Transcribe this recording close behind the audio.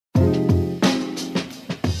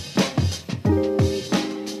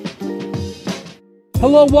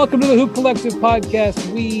Hello, welcome to the Hoop Collective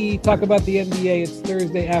podcast. We talk about the NBA. It's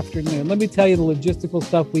Thursday afternoon. Let me tell you the logistical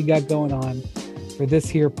stuff we got going on for this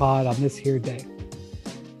here pod on this here day.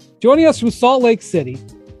 Joining us from Salt Lake City,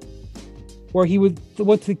 where he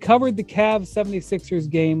covered the Cavs 76ers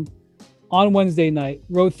game on Wednesday night,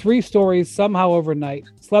 wrote 3 stories somehow overnight,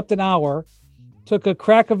 slept an hour, took a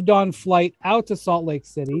crack of dawn flight out to Salt Lake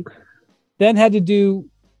City, then had to do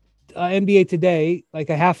NBA Today, like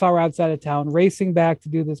a half hour outside of town, racing back to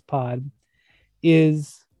do this pod,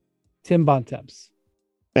 is Tim Bontemps.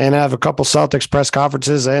 And I have a couple Celtics press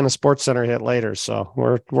conferences and a Sports Center hit later. So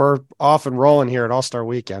we're off and rolling here at All-Star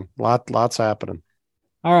Weekend. Lots happening.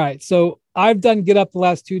 All right. So I've done Get Up the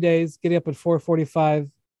last 2 days, getting up at 4:45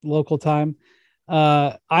 local time.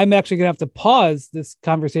 I'm actually going to have to pause this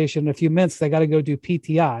conversation in a few minutes. I got to go do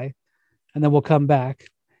PTI, and then we'll come back.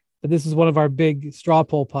 But this is one of our big straw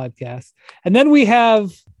poll podcasts. And then we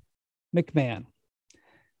have McMahon.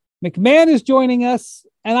 McMahon is joining us,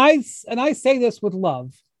 and I say this with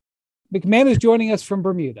love. McMahon is joining us from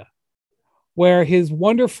Bermuda, where his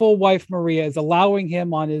wonderful wife, Maria, is allowing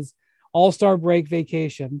him on his all-star break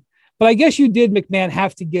vacation. But I guess you did, McMahon,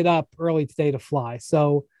 have to get up early today to fly.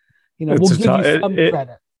 So, we'll give you some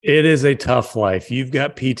credit. It is a tough life. You've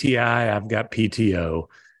got PTI, I've got PTO.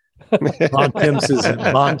 Bontemps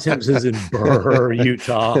is in Burr,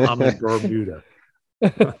 Utah. I'm in Bermuda.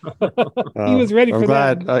 He was ready for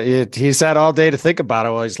that. He's had all day to think about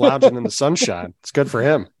it while he's lounging in the sunshine. It's good for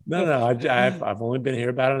him. No, I've only been here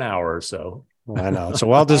about an hour or so. I know. It's a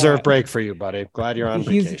well-deserved break for you, buddy. Glad you're on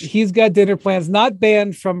vacation. He's got dinner plans, not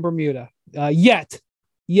banned from Bermuda yet.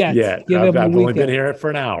 I've only been here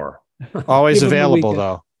for an hour. Always available,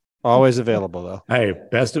 though. Always available, though. Hey,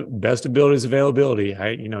 best ability is availability.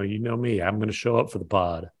 You know me. I'm going to show up for the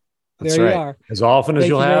pod. That's there you are. As often as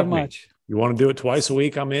you'll have me. Much. You want to do it twice a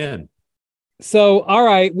week, I'm in. So, all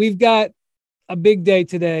right, we've got a big day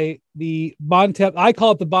today. The Bontemps, I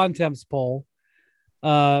call it the Bontemps poll.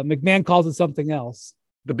 McMahon calls it something else.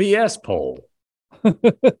 The BS poll.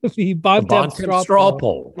 the Bontemps straw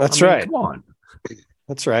poll. That's right. Come on.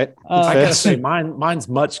 That's right. I gotta say, mine's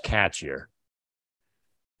much catchier.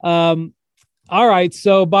 All right.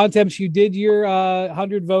 So Bontemps, you did your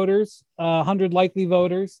 100 voters, 100 likely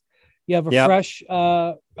voters. You have a fresh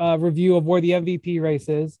review of where the MVP race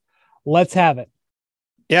is. Let's have it.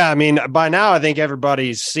 Yeah, I mean, by now I think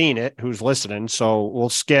everybody's seen it who's listening. So we'll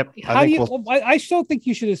skip. I still think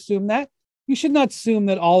you should assume that. You should not assume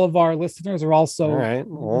that all of our listeners are also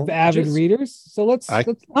avid readers. So let's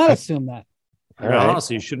not assume that.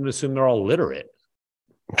 Honestly, you shouldn't assume they're all literate.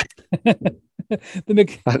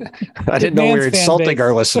 I didn't know we were insulting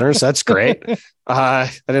our listeners. That's great. I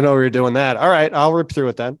didn't know we were doing that. All right, I'll rip through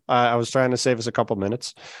it then. I was trying to save us a couple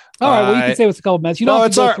minutes. All right, well, you can save us a couple minutes. You don't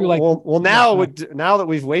have to go through like. Well, now that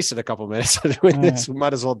we've wasted a couple minutes doing this, we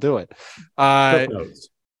might as well do it.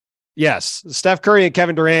 Yes, Steph Curry and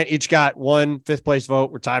Kevin Durant each got 1 5th-place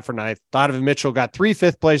vote. We're tied for 9th. Donovan Mitchell got 3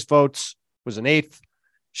 5th-place votes, was in 8th.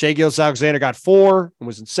 Shai Gilgeous-Alexander got 4 and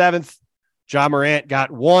was in 7th. Ja Morant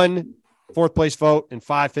got 1 4th-place vote and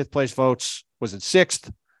 5 5th-place votes, was in 6th.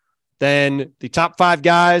 Then the top 5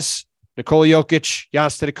 guys, Nikola Jokic,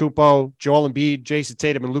 Giannis Antetokounmpo, Joel Embiid, Jason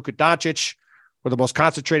Tatum, and Luka Doncic were the most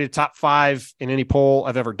concentrated top 5 in any poll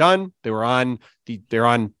I've ever done. They're on the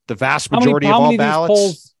vast majority of all ballots.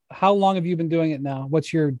 Polls, how long have you been doing it now?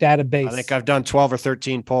 What's your database? I think I've done 12 or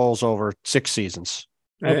 13 polls over 6 seasons.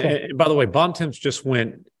 Okay. And by the way, Bontemps just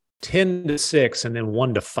went 10-6 and then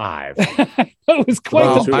 1-5. It was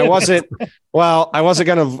quite. I wasn't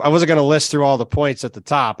gonna list through all the points at the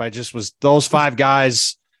top. I just was those 5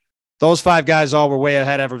 guys. Those 5 guys all were way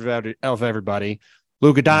ahead of everybody.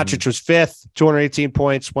 Luka Doncic was 5th, 218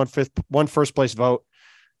 points, 1 first-place vote.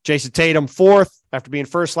 Jason Tatum 4th after being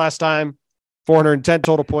 1st last time, 410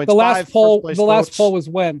 total points. The last poll was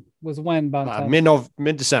when?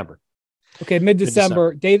 Mid-December. Okay,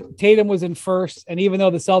 mid-December. Tatum was in 1st, and even though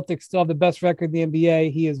the Celtics still have the best record in the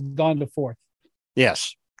NBA, he has gone to 4th.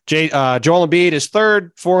 Yes. Joel Embiid is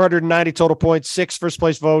 3rd, 490 total points, 6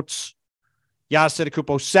 first-place votes. Giannis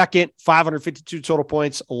Antetokounmpo 2nd, 552 total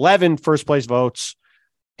points, 11 first-place votes.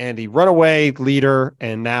 And the runaway leader,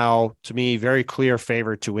 and now, to me, very clear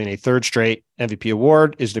favorite to win a 3rd straight MVP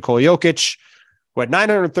award is Nikola Jokic, who had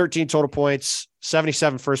 913 total points,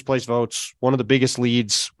 77 first-place votes, one of the biggest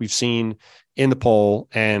leads we've seen in the poll,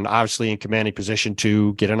 and obviously in commanding position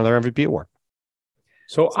to get another MVP award.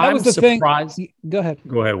 So I'm surprised. Go ahead.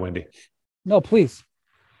 Go ahead, Wendy. No, please.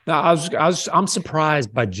 No, I'm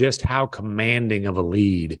surprised by just how commanding of a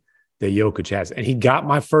lead that Jokic has. And he got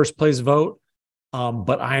my first place vote,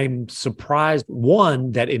 But I'm surprised,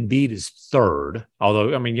 one, that Embiid is third,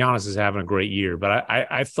 although, I mean, Giannis is having a great year, but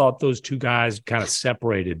I thought those two guys kind of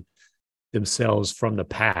separated themselves from the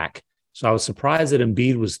pack. So I was surprised that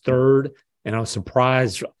Embiid was third, and I was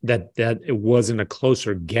surprised that it wasn't a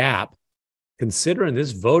closer gap, considering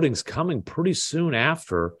this voting's coming pretty soon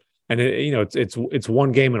after. And it's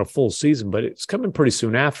one game in a full season, but it's coming pretty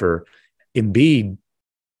soon after Embiid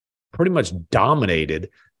pretty much dominated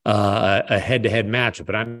a head-to-head matchup.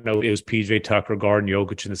 And I know it was PJ Tucker guarding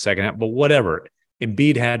Jokic in the second half, but whatever.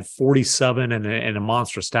 Embiid had 47 and a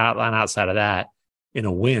monster stat line outside of that in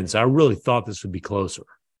a win. So I really thought this would be closer.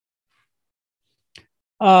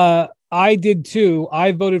 I did too.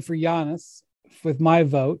 I voted for Giannis with my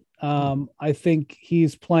vote. I think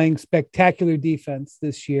he's playing spectacular defense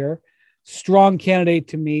this year. Strong candidate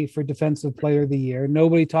to me for Defensive Player of the Year.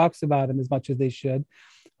 Nobody talks about him as much as they should.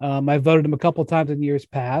 I voted him a couple of times in years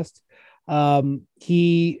past.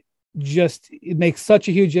 It makes such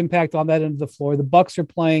a huge impact on that end of the floor. The Bucks are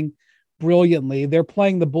playing brilliantly. They're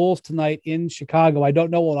playing the Bulls tonight in Chicago. I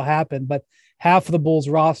don't know what will happen, but half of the Bulls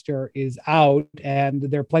roster is out, and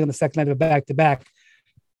they're playing on the second night of a back-to-back.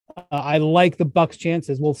 I like the Bucks'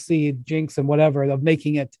 chances. We'll see, jinx and whatever, of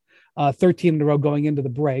making it 13 in a row going into the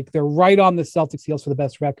break. They're right on the Celtics' heels for the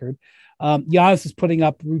best record. Giannis is putting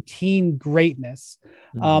up routine greatness.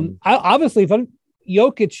 Obviously, if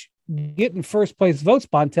Jokic getting first place votes,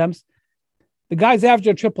 Bontemps, the guy's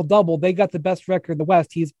averaging a triple-double. They got the best record in the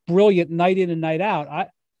West. He's brilliant night in and night out.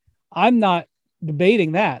 I'm not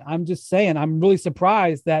debating that. I'm just saying I'm really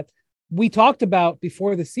surprised that we talked about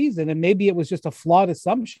before the season, and maybe it was just a flawed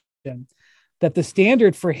assumption, that the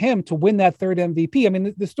standard for him to win that third MVP. I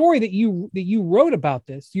mean, the story that you wrote about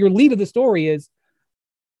this, your lead of the story is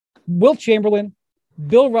Wilt Chamberlain,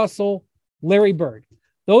 Bill Russell, Larry Bird.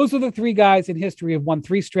 Those are the three guys in history have won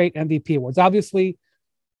 3 straight MVP awards. Obviously,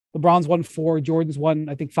 LeBron's won 4, Jordan's won,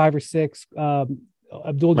 I think, 5 or 6.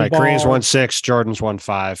 Abdul-Jabbar. Kareem's won 6, Jordan's won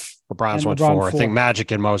 5, LeBron's won 4. I think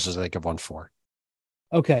Magic and Moses, I think, have won 4.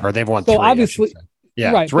 Okay. Or they've won 3. Obviously,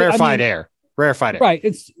 yeah, right, it's rarefied air. Rarefied air.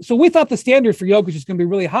 Right. So we thought the standard for Jokic is going to be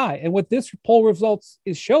really high. And what this poll results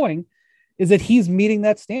is showing is that he's meeting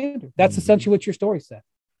that standard. That's essentially what your story said.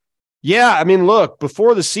 Yeah. I mean, look,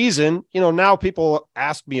 before the season, now people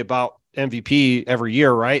ask me about MVP every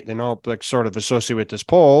year, right? They know, like, sort of associate with this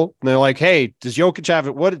poll. And they're like, hey, does Jokic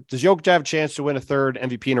have a chance to win a third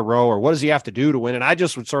MVP in a row? Or what does he have to do to win? And I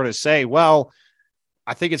just would sort of say, well,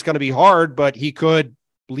 I think it's going to be hard, but he could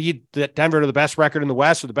lead Denver to the best record in the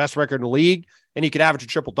West or the best record in the league, and he could average a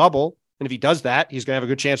triple-double. And if he does that, he's going to have a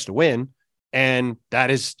good chance to win. And that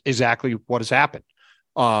is exactly what has happened.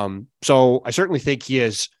 So I certainly think he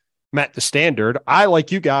has met the standard. I,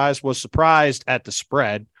 like you guys, was surprised at the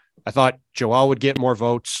spread. I thought Joel would get more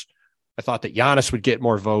votes. I thought that Giannis would get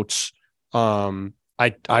more votes. I'm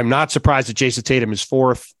not surprised that Jason Tatum is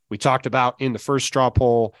 4th. We talked about in the first straw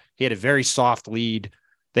poll, he had a very soft lead.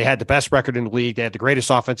 They had the best record in the league. They had the greatest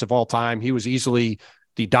offense of all time. He was easily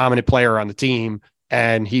the dominant player on the team,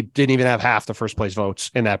 and he didn't even have half the first place votes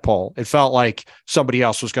in that poll. It felt like somebody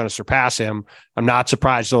else was going to surpass him. I'm not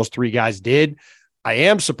surprised those 3 guys did. I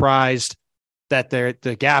am surprised that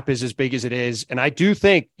the gap is as big as it is. And I do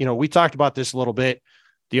think, we talked about this a little bit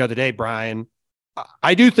the other day, Brian.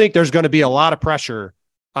 I do think there's going to be a lot of pressure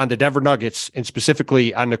on the Denver Nuggets, and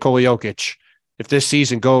specifically on Nikola Jokic, if this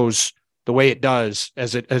season goes the way it does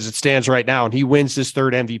as it stands right now, and he wins this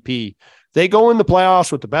third MVP. They go in the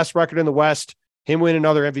playoffs with the best record in the West, him win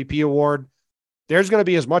another MVP award. There's going to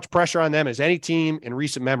be as much pressure on them as any team in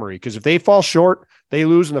recent memory, because if they fall short, they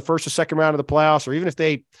lose in the first or second round of the playoffs, or even if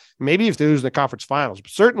they lose in the conference finals,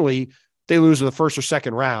 but certainly they lose in the first or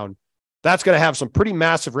second round. That's going to have some pretty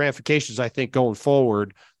massive ramifications, I think, going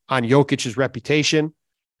forward on Jokic's reputation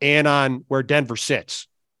and on where Denver sits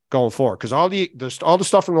going forward. Because all the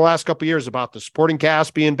stuff from the last couple of years about the supporting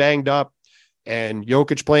cast being banged up and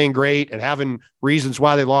Jokic playing great and having reasons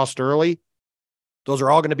why they lost early, those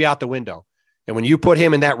are all going to be out the window. And when you put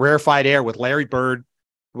him in that rarefied air with Larry Bird,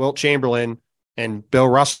 Wilt Chamberlain, and Bill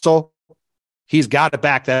Russell, he's got to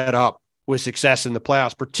back that up with success in the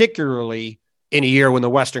playoffs, particularly in a year when the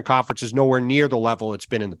Western Conference is nowhere near the level it's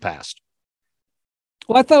been in the past.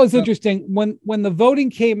 Well, I thought it was interesting when the voting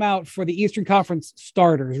came out for the Eastern Conference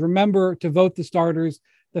starters. Remember to vote the starters.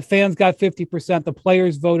 The fans got 50%. The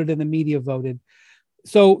players voted and the media voted.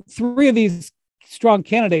 So 3 of these strong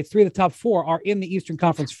candidates, 3 of the top 4, are in the Eastern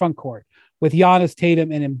Conference front court with Giannis,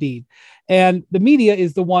 Tatum, and Embiid. And the media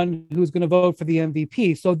is the one who's going to vote for the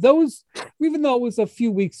MVP. So those, even though it was a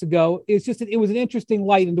few weeks ago, it was an interesting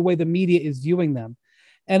light in the way the media is viewing them.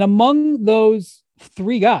 And among those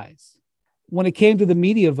 3 guys, when it came to the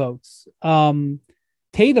media votes,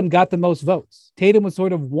 Tatum got the most votes. Tatum was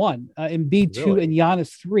sort of one, Embiid 2 and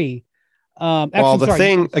Giannis 3.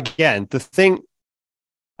 The thing.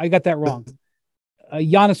 I got that wrong.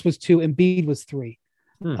 Giannis was 2, Embiid was 3.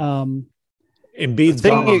 Embiid's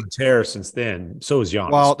gone on the tear since then. So is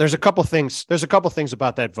Giannis. Well, there's a couple things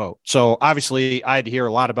about that vote. So obviously, I had to hear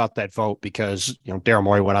a lot about that vote because Daryl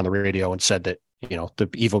Morey went on the radio and said that the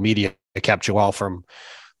evil media kept Joel from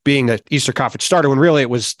being the Eastern Conference starter when really it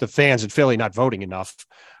was the fans in Philly not voting enough.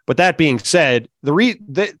 But that being said,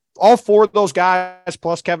 all four of those guys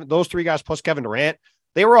plus those three guys plus Kevin Durant,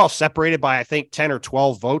 they were all separated by, I think, 10 or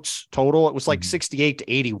 12 votes total. It was like 68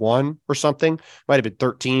 to 81 or something. Might have been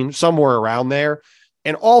 13, somewhere around there.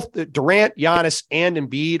 And all Durant, Giannis, and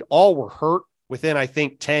Embiid all were hurt within, I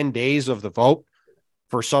think, 10 days of the vote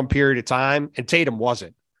for some period of time. And Tatum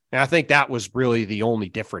wasn't. And I think that was really the only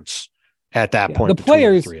difference at that point. The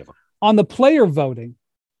players, the three of them. On the player voting,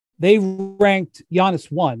 they ranked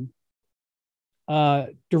Giannis 1,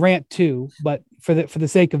 Durant 2, but for the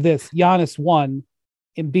sake of this, Giannis 1,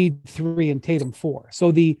 Embiid 3, and Tatum 4.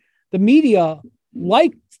 So the media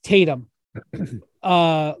liked Tatum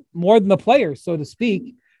more than the players, so to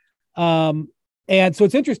speak. And so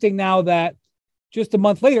it's interesting now that just a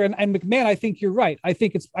month later, and McMahon, I think you're right. I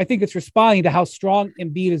think it's responding to how strong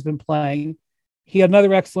Embiid has been playing. He had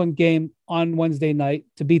another excellent game on Wednesday night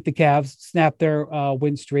to beat the Cavs, snap their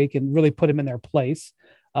win streak, and really put him in their place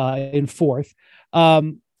in fourth.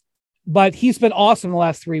 But he's been awesome the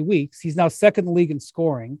last 3 weeks. He's now second in the league in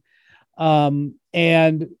scoring. But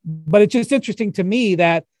it's just interesting to me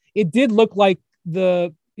that it did look like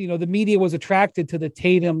the media was attracted to the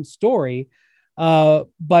Tatum story.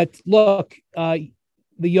 But look, the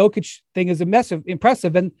Jokic thing is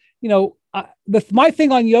impressive. And, my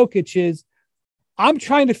thing on Jokic is I'm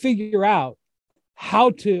trying to figure out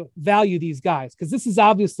how to value these guys because this is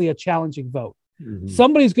obviously a challenging vote. Mm-hmm.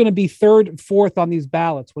 Somebody's going to be third and fourth on these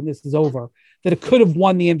ballots when this is over that it could have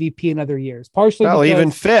won the MVP in other years. Partially,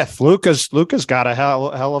 even fifth. Luka's got a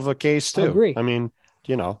hell of a case too. I agree. I mean,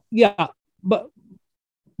 Yeah, but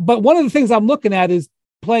one of the things I'm looking at is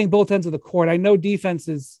playing both ends of the court. I know defense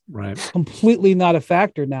is completely not a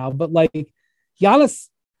factor now, but like Giannis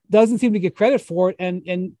doesn't seem to get credit for it,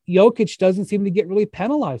 and Jokic doesn't seem to get really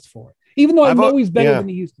penalized for it, even though I know he's better than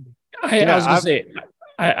he used to be. I was going to say,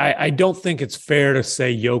 I don't think it's fair to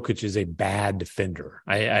say Jokic is a bad defender.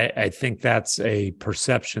 I think that's a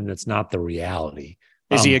perception that's not the reality.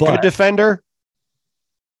 Is he a good defender?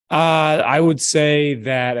 I would say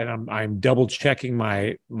that, and I'm double checking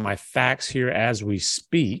my facts here as we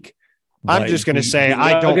speak. I'm just going to say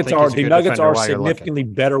I don't think the Nuggets are significantly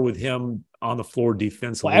better with him on the floor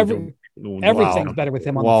defensively. Everything's better with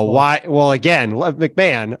him on the floor. Why? Well, again,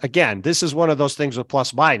 McMahon, this is one of those things with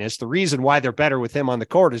plus minus. The reason why they're better with him on the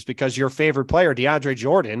court is because your favorite player, DeAndre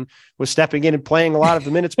Jordan, was stepping in and playing a lot of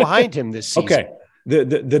the minutes behind him this season. Okay.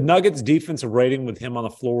 The Nuggets defensive rating with him on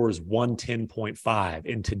the floor is 110.5.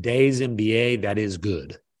 In today's NBA, that is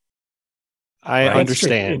good. I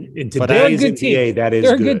understand. In today's NBA, that is good.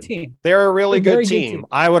 They're a good team. They're a really good team.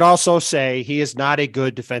 I would also say he is not a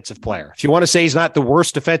good defensive player. If you want to say he's not the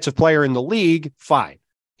worst defensive player in the league, fine.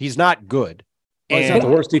 He's not good. He's not the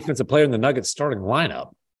worst defensive player in the Nuggets starting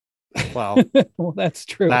lineup. Well, that's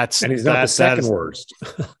true. And he's not the second worst.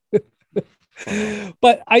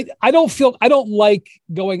 But I don't like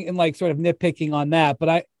going and like sort of nitpicking on that.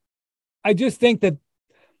 But I just think that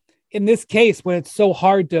in this case, when it's so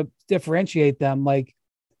hard to differentiate them, like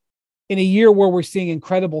in a year where we're seeing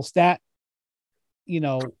incredible stats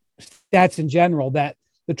in general, that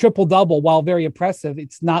the triple double, while very impressive,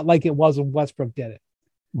 it's not like it was when Westbrook did it.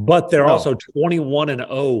 But they're also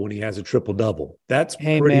 21-0 when he has a triple double. That's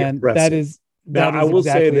pretty impressive. I will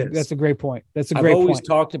say this. That's a great point. I've always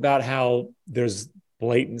talked about how there's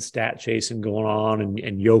blatant stat chasing going on,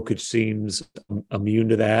 and Jokic seems immune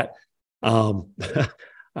to that.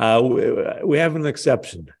 We have an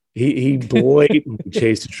exception. He blatantly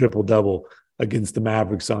chased a triple double against the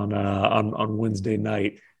Mavericks on Wednesday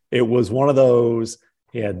night. It was one of those.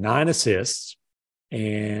 He had 9 assists,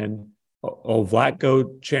 and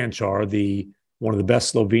Vlatko Cancar, one of the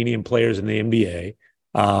best Slovenian players in the NBA,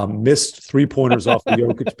 missed 3-pointers off the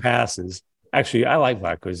Jokic passes. Actually, I like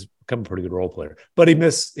Vlatko. He's become a pretty good role player. But he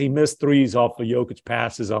missed threes off of Jokic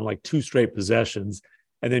passes on like 2 straight possessions.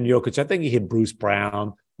 And then Jokic, I think he hit Bruce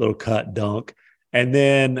Brown, little cut dunk, and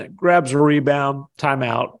then grabs a rebound,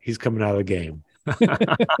 timeout. He's coming out of the game.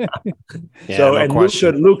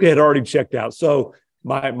 Luka had already checked out. So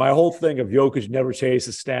my whole thing of Jokic never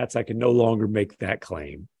chases stats, I can no longer make that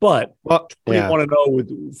claim. But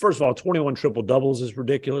 21-0 first of all, 21 triple doubles is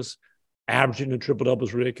ridiculous. averaging a triple-double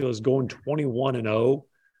is ridiculous. Going 21-0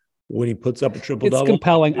 when he puts up a triple-double. It's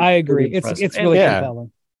compelling. I agree. It's really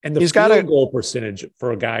compelling. And the field goal percentage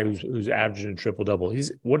for a guy who's averaging a triple-double,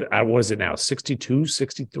 he's what is it now? 62,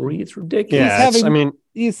 63? It's ridiculous.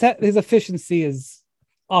 Yeah, his efficiency is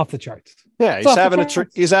off the charts. Yeah,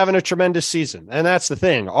 he's having a tremendous season. And that's the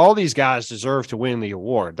thing. All these guys deserve to win the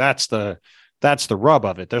award. That's the rub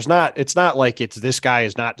of it. It's not like it's this guy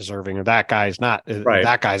is not deserving or that guy is not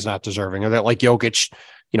that guy's not deserving, or that like Jokic,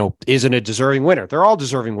 isn't a deserving winner. They're all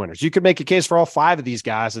deserving winners. You could make a case for all 5 of these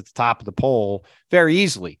guys at the top of the poll very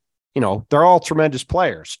easily. They're all tremendous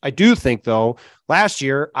players. I do think, though, last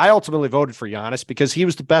year, I ultimately voted for Giannis because he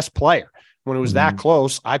was the best player. When it was that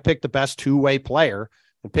close, I picked the best two-way player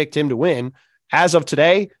and picked him to win. As of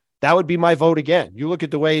today, that would be my vote again. You look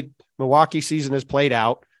at the way Milwaukee season has played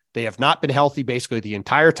out. They have not been healthy basically the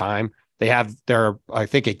entire time. They're I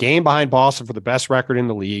think a game behind Boston for the best record in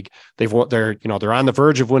the league. They're on the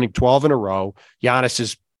verge of winning 12 in a row. Giannis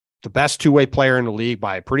is the best two-way player in the league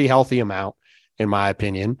by a pretty healthy amount, in my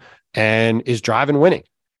opinion, and is driving winning.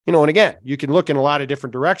 And again, you can look in a lot of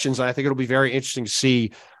different directions, and I think it'll be very interesting to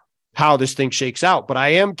see how this thing shakes out. But I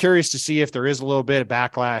am curious to see if there is a little bit of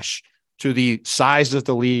backlash to the size of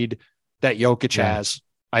the lead that Jokic has.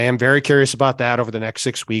 I am very curious about that over the next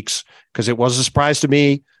 6 weeks, because it was a surprise to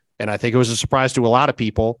me. And I think it was a surprise to a lot of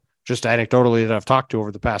people, just anecdotally that I've talked to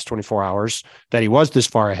over the past 24 hours, that he was this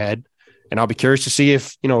far ahead. And I'll be curious to see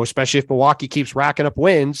if, especially if Milwaukee keeps racking up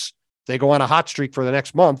wins, they go on a hot streak for the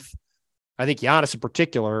next month. I think Giannis in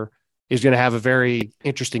particular is going to have a very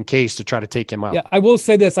interesting case to try to take him out. Yeah, I will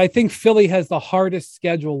say this. I think Philly has the hardest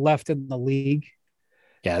schedule left in the league.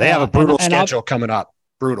 Yeah, they have a brutal schedule coming up.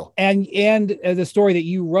 Brutal. And the story that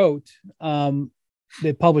you wrote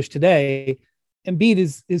that published today,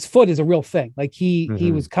 Embiid his foot is a real thing. Like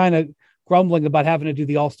he was kind of grumbling about having to do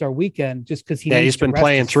the All-Star weekend just because he's been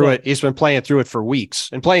playing through it. He's been playing through it for weeks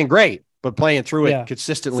and playing great, but playing through it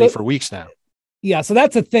consistently for weeks now. Yeah. So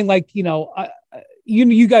that's a thing. Like,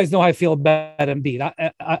 you guys know how I feel about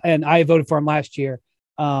Embiid. I voted for him last year.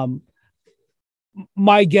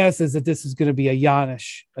 My guess is that this is going to be a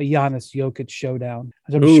Giannis Jokic showdown.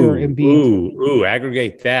 I'm sure Embiid.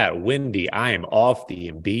 Aggregate that. Windy, I am off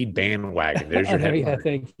the Embiid bandwagon. There's your headline.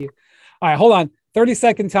 Thank you. All right, hold on.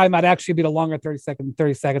 30-second time. I'd actually be the longer 30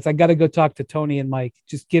 seconds. I got to go talk to Tony and Mike.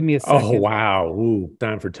 Just give me a second. Oh, wow. Ooh,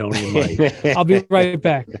 time for Tony and Mike. I'll be right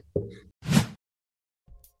back.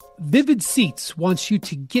 Vivid Seats wants you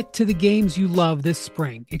to get to the games you love this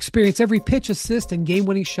spring. Experience every pitch, assist, and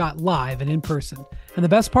game-winning shot live and in person. And the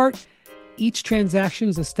best part? Each transaction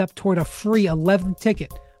is a step toward a free 11th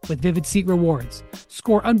ticket with Vivid Seat rewards.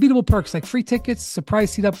 Score unbeatable perks like free tickets,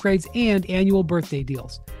 surprise seat upgrades, and annual birthday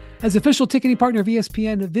deals. As official ticketing partner of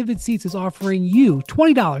ESPN, Vivid Seats is offering you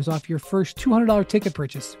 $20 off your first $200 ticket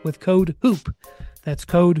purchase with code HOOP. That's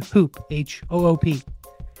code HOOP, HOOP.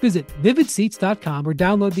 Visit vividseats.com or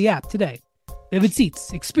download the app today. Vivid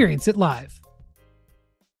Seats, experience it live.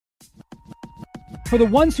 For the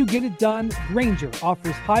ones who get it done, Grainger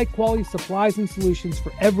offers high-quality supplies and solutions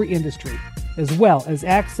for every industry, as well as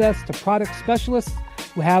access to product specialists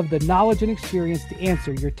who have the knowledge and experience to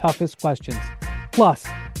answer your toughest questions. Plus,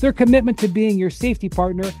 their commitment to being your safety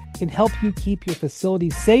partner can help you keep your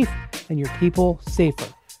facilities safe and your people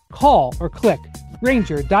safer. Call or click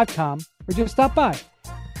Grainger.com or just stop by.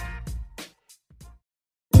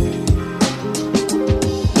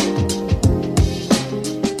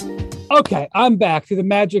 Okay, I'm back. Through the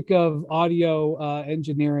magic of audio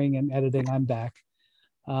engineering and editing, I'm back.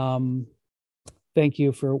 Thank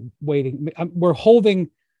you for waiting. We're holding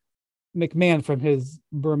McMahon from his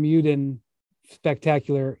Bermudan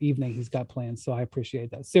spectacular evening he's got planned, so I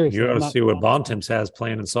appreciate that. Seriously. You got to see what Bontemps has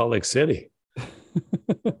planned in Salt Lake City.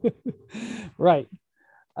 Right.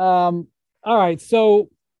 All right, so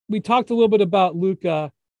we talked a little bit about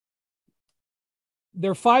Luka.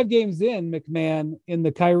 They're 5 games in, McMahon, in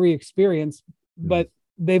the Kyrie experience, but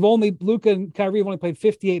Luka and Kyrie have only played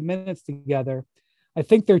 58 minutes together. I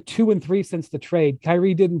think they're 2-3 since the trade.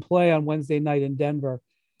 Kyrie didn't play on Wednesday night in Denver.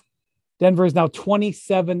 Denver is now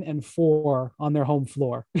 27-4 on their home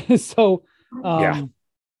floor. So,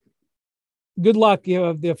 good luck.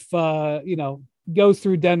 If goes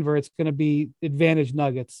through Denver, it's going to be advantage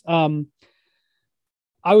Nuggets.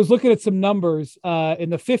 I was looking at some numbers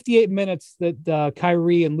in the 58 minutes that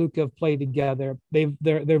Kyrie and Luka have played together.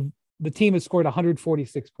 The team has scored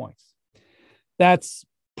 146 points. That's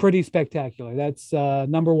pretty spectacular. That's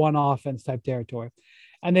number one offense type territory,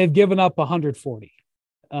 and they've given up 140.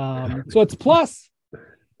 So it's plus.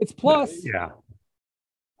 It's plus. Yeah.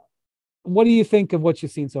 What do you think of what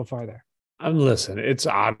you've seen so far there? Listen, it's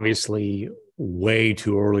obviously way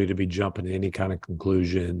too early to be jumping to any kind of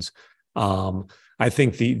conclusions. I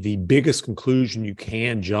think the biggest conclusion you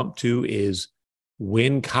can jump to is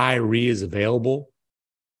when Kyrie is available,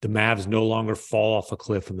 the Mavs no longer fall off a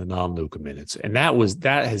cliff in the non-Luka minutes. And that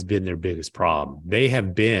has been their biggest problem. They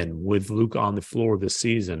have been, with Luka on the floor this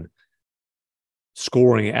season,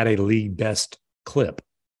 scoring at a league best clip.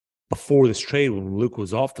 Before this trade, when Luka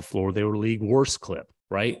was off the floor, they were league worst clip,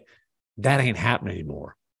 right? That ain't happening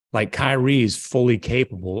anymore. Like, Kyrie is fully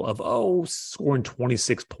capable of, scoring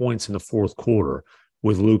 26 points in the fourth quarter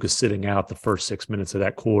with Luka sitting out the first 6 minutes of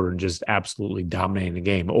that quarter and just absolutely dominating the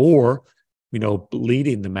game. Or,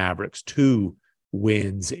 leading the Mavericks to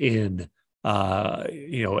wins in,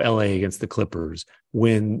 LA against the Clippers,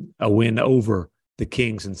 a win over the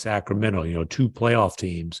Kings in Sacramento, two playoff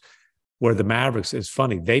teams where the Mavericks, it's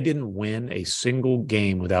funny, they didn't win a single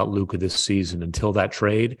game without Luka this season until that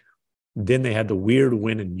trade. Then they had the weird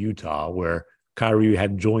win in Utah where Kyrie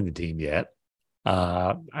hadn't joined the team yet.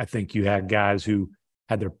 I think you had guys who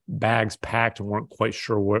had their bags packed and weren't quite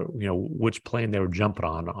sure which plane they were jumping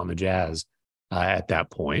on the Jazz at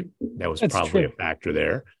that point. That was probably a factor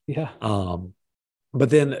there. Yeah. But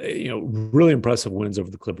then, really impressive wins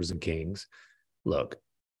over the Clippers and Kings. Look,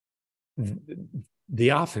 the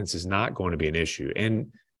offense is not going to be an issue.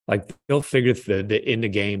 And they'll figure the in the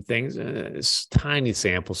game things. It's tiny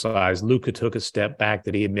sample size. Luka took a step back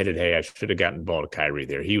that he admitted, hey, I should have gotten the ball to Kyrie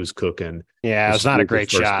there. He was cooking. Yeah, it was not a great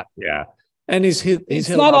shot. Yeah. And it's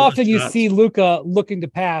not often you see Luka looking to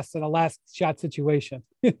pass in a last shot situation.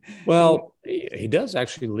 Well, he does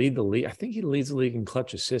actually lead the league. I think he leads the league in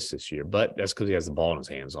clutch assists this year, but that's because he has the ball in his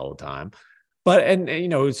hands all the time. But,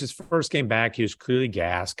 it's his first game back. He was clearly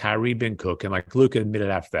gassed. Kyrie been cooking. Like Luka admitted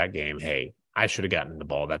after that game, hey, I should have gotten the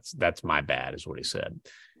ball. That's my bad, is what he said.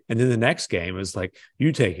 And then the next game is like,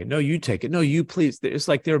 you take it. No, you take it. No, you please. It's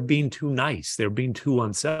like they're being too nice. They're being too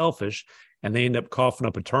unselfish. And they end up coughing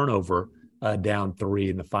up a turnover down 3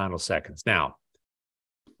 in the final seconds. Now,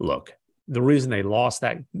 look, the only reason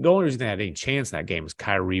they had any chance in that game is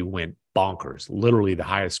Kyrie went bonkers, literally the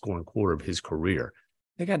highest scoring quarter of his career.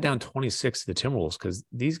 They got down 26 to the Timberwolves because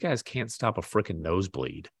these guys can't stop a freaking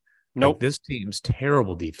nosebleed. Nope. This team's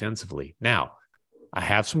terrible defensively. Now, I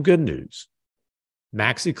have some good news.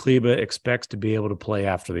 Maxi Kleber expects to be able to play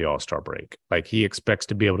after the All-Star break. He expects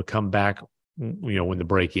to be able to come back, when the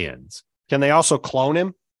break ends. Can they also clone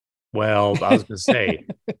him? Well, I was going to say,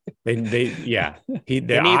 they need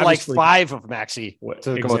 5 of Maxi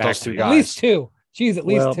to come with those 2 guys. At least 2. Geez, at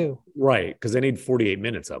least 2. Right, because they need 48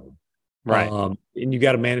 minutes of them. Right. And you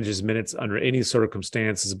got to manage his minutes under any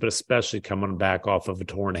circumstances, but especially coming back off of a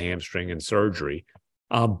torn hamstring and surgery.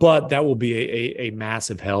 But that will be a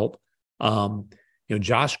massive help.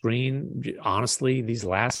 Josh Green, honestly, these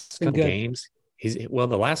last couple games, the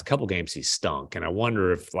last couple games he stunk. And I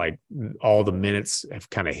wonder if all the minutes have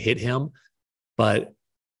kind of hit him, but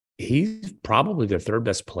he's probably their third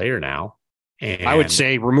best player now. And I would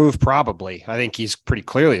say remove probably. I think he's pretty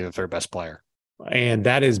clearly the third best player. And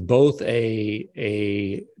that is both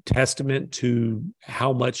a testament to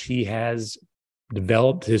how much he has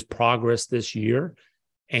developed, his progress this year,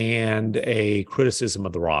 and a criticism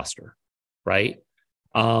of the roster, right?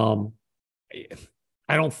 I'm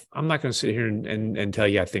not going to sit here and tell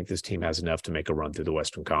you I think this team has enough to make a run through the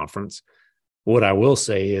Western Conference. What I will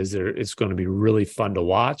say is it's going to be really fun to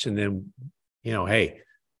watch. And then, hey,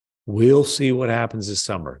 we'll see what happens this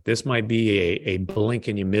summer. This might be a blink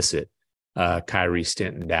and you miss it. Kyrie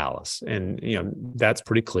stint in Dallas. And, that's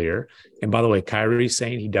pretty clear. And by the way, Kyrie's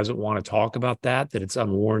saying he doesn't want to talk about that it's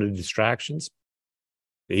unwarranted distractions.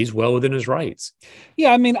 He's well within his rights.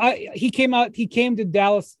 Yeah. I mean, he came to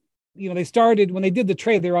Dallas, they started when they did the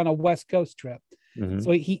trade, they were on a West Coast trip. Mm-hmm.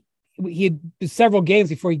 So he had several games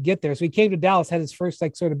before he get there. So he came to Dallas, had his first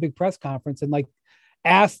sort of big press conference and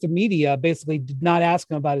asked the media, basically did not ask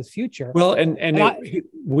him about his future. Well,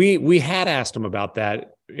 we had asked him about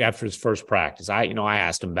that after his first practice. I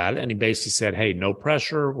asked him about it, and he basically said, "Hey, no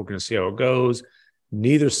pressure. We're going to see how it goes.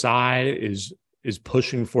 Neither side is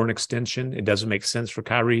pushing for an extension. It doesn't make sense for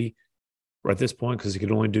Kyrie at this point because he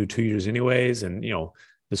could only do 2 years anyways, and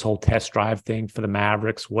this whole test drive thing for the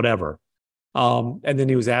Mavericks, whatever." And then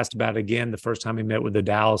he was asked about it again the first time he met with the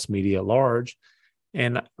Dallas media at large.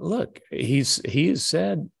 And look, he has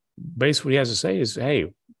said basically what he has to say is,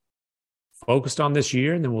 hey, focused on this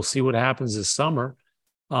year, and then we'll see what happens this summer.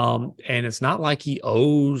 And it's not like he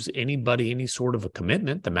owes anybody any sort of a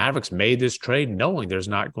commitment. The Mavericks made this trade knowing there's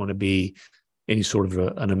not going to be any sort of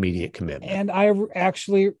an immediate commitment. And I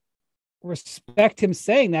actually respect him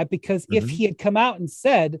saying that because if he had come out and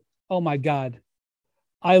said, oh my God,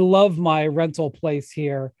 I love my rental place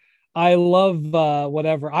here. I love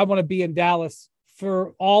whatever. I want to be in Dallas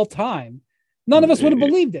for all time. None of us would have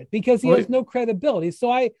believed it because he has no credibility.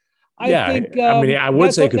 So I think. I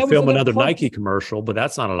would say could film another club. Nike commercial, but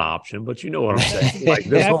that's not an option. But you know what I'm saying? Like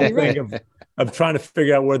this whole thing of trying to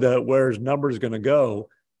figure out where his number is going to go.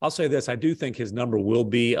 I'll say this: I do think his number will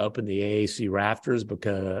be up in the AAC rafters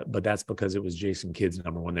but that's because it was Jason Kidd's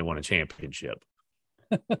number when they won a championship.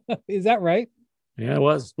 Is that right? Yeah, it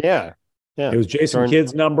was. Yeah. It was Jason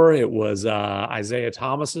Kidd's number. It was Isaiah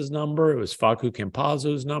Thomas's number. It was Facu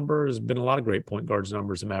Campazzo's number. There's been a lot of great point guards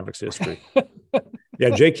numbers in Mavericks history. Yeah,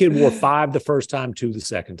 Jay Kidd wore 5 the first time, 2 the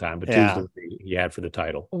second time, but 2 is the he had for the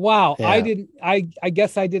title. Wow. Yeah. I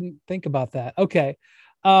guess I didn't think about that. Okay.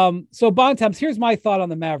 So Bontemps, here's my thought on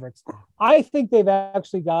the Mavericks. I think they've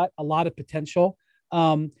actually got a lot of potential.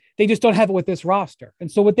 They just don't have it with this roster.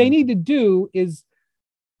 And so what they need to do is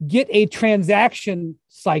get a transaction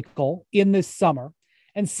cycle in this summer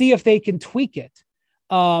and see if they can tweak it.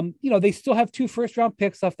 They still have 2 first-round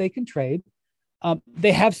picks left they can trade.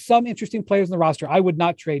 They have some interesting players in the roster. I would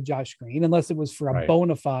not trade Josh Green unless it was for a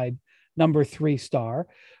bona fide number 3 star.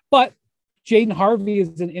 But Jaden Hardy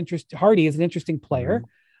is an interesting player.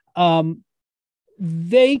 Mm-hmm.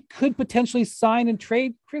 They could potentially sign and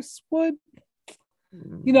trade Chris Wood.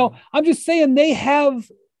 I'm just saying they have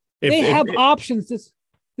options this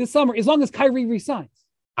summer as long as Kyrie resigns.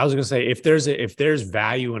 I was going to say if there's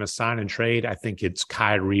value in a sign and trade, I think it's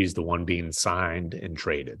Kyrie's the one being signed and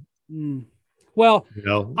traded. Well,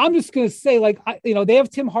 I'm just going to say, they have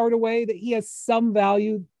Tim Hardaway, that he has some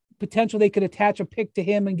value potential. They could attach a pick to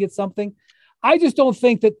him and get something. I just don't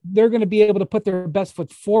think that they're going to be able to put their best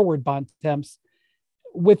foot forward, Bontemps,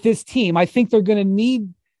 with this team. I think they're going to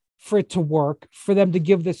need for it to work for them to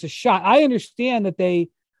give this a shot. I understand that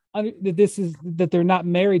that they're not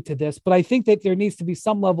married to this, but I think that there needs to be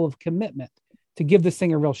some level of commitment to give this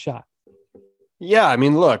thing a real shot. Yeah, I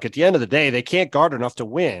mean, look, at the end of the day, they can't guard enough to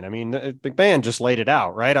win. I mean, McMahon just laid it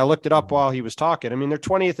out, right? I looked it up while he was talking. I mean, they're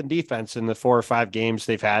 20th in defense in the 4 or 5 games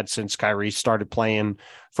they've had since Kyrie started playing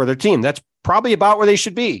for their team. That's probably about where they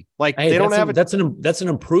should be. They don't have that's an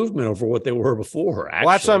improvement over what they were before. Actually.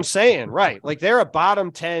 Well, that's what I'm saying, right? They're a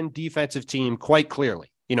bottom 10 defensive team quite clearly.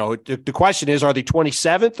 The question is, are they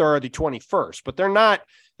 27th or are they 21st? But they're not.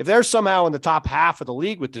 If they're somehow in the top half of the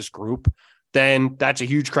league with this group, then that's a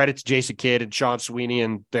huge credit to Jason Kidd and Sean Sweeney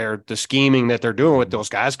and the scheming that they're doing with those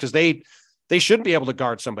guys, because they shouldn't be able to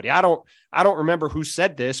guard somebody. I don't remember who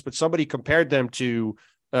said this, but somebody compared them to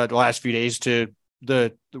the last few days to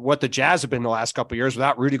what the Jazz have been the last couple of years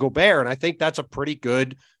without Rudy Gobert, and I think that's a pretty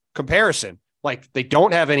good comparison. They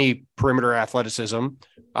don't have any perimeter athleticism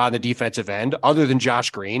on the defensive end other than Josh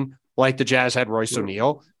Green, like the Jazz had Royce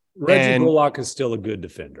O'Neal. Reggie Bullock is still a good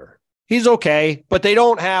defender. He's okay, but they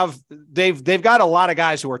don't have they've got a lot of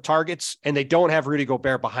guys who are targets, and they don't have Rudy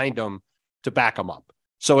Gobert behind them to back them up.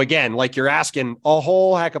 So again, you're asking a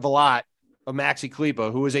whole heck of a lot of Maxi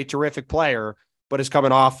Kleber, who is a terrific player, but is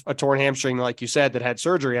coming off a torn hamstring, like you said, that had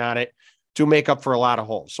surgery on it, to make up for a lot of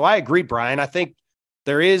holes. So I agree, Brian. I think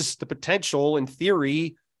there is the potential in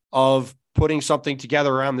theory of putting something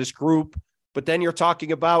together around this group, but then you're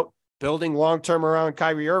talking about building long-term around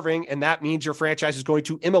Kyrie Irving, and that means your franchise is going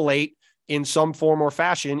to immolate in some form or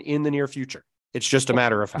fashion in the near future. It's just a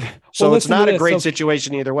matter of how. So it's not a great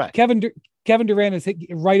situation either way. Kevin Durant is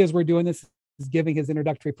right as we're doing this, is giving his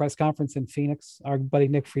introductory press conference in Phoenix. Our buddy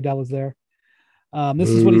Nick Friedel is there. This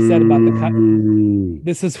is what he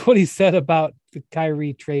said about the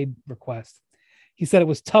Kyrie trade request. He said it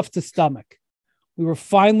was tough to stomach. We were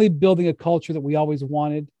finally building a culture that we always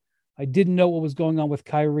wanted. I didn't know what was going on with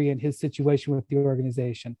Kyrie and his situation with the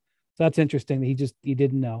organization. So that's interesting that he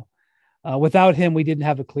didn't know. Without him, we didn't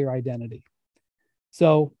have a clear identity.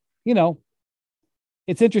 So,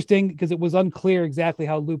 it's interesting because it was unclear exactly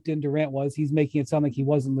how looped in Durant was. He's making it sound like he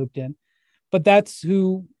wasn't looped in, but that's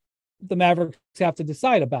who the Mavericks have to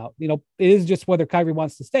decide about. It is just whether Kyrie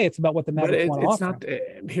wants to stay. It's about what the Mavericks want to offer.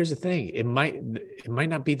 Here's the thing. It might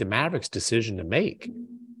not be the Mavericks' decision to make.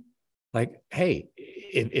 Hey,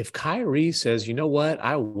 if Kyrie says, you know what,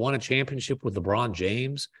 I won a championship with LeBron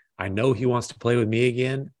James, I know he wants to play with me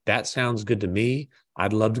again. That sounds good to me.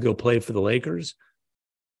 I'd love to go play for the Lakers.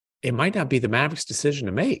 It might not be the Mavericks' decision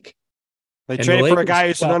to make. They traded for a guy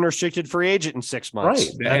who's an unrestricted free agent in 6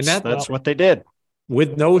 months. Right. That's what they did.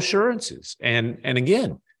 With no assurances. And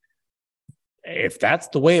again, if that's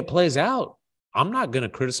the way it plays out, I'm not going to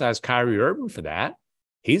criticize Kyrie Irving for that.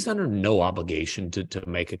 He's under no obligation to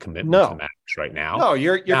make a commitment to the Mavericks right now. No,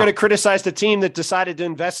 you're going to criticize the team that decided to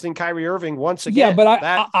invest in Kyrie Irving once again. Yeah,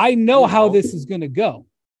 but I know how this is going to go.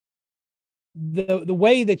 the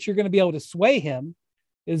way that you're going to be able to sway him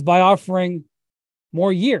is by offering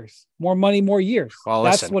more years, more money, more years. Well,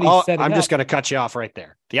 that's listen, what he said. I'm just going to cut you off right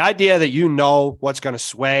there. The idea that you know what's going to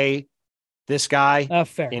sway this guy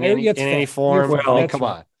fair. in any form. Well, I mean, come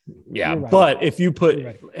on. Yeah, right. but if you put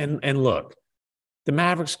right. and look, the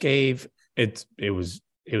Mavericks gave it was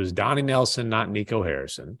Donnie Nelson, not Nico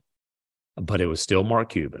Harrison, but it was still Mark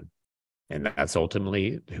Cuban, and that's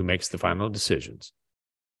ultimately who makes the final decisions.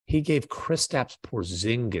 He gave Kristaps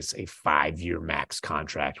Porzingis a 5-year max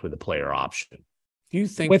contract with a player option. Do you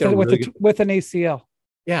think with an ACL?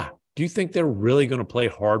 Yeah. Do you think they're really going to play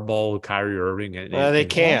hardball with Kyrie Irving? They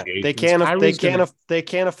can't. They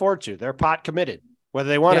can't afford to. They're pot committed. Whether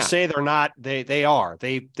they want to say they're not, they are.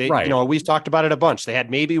 They right. You know, we've talked about it a bunch. They had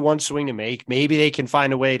maybe one swing to make. Maybe they can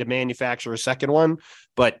find a way to manufacture a second one,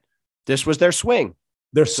 but this was their swing.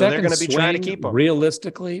 Their so they're going to be trying to keep him.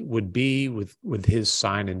 Realistically, would be with his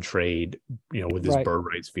sign and trade. You know, with his bird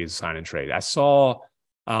rates via sign and trade. I saw.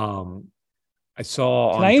 Can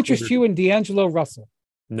I interest you in D'Angelo Russell?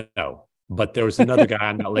 No, but there was another guy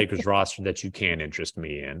on that Lakers roster that you can interest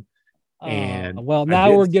me in. And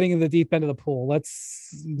now we're getting in the deep end of the pool.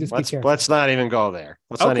 Let's be careful. Let's not even go there.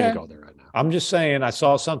 Let's not even go there right now. I'm just saying, I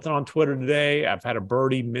saw something on Twitter today. I've had a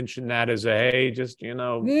birdie mention that as a, hey, just,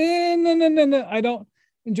 No. I don't.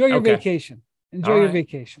 Enjoy your vacation. Enjoy your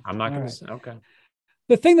vacation. I'm not going to say, okay.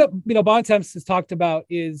 The thing that, Bontemps has talked about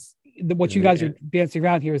is what you guys are dancing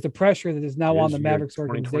around here is the pressure that is now on the Mavericks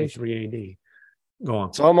organization. 2023 AD. Go on.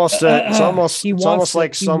 It's almost like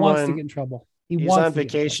someone wants to get in trouble. He's on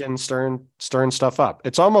vacation, stirring stuff up.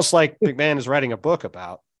 It's almost like McMahon is writing a book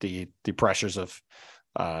about the pressures of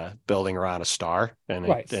building around a star and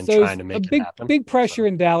trying to make it happen. Big pressure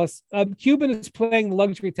in Dallas. Cuban is paying the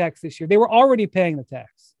luxury tax this year. They were already paying the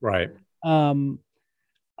tax, right?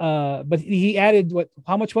 But he added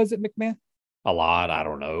how much was it, McMahon? A lot. I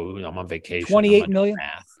don't know. I'm on vacation. 28 million.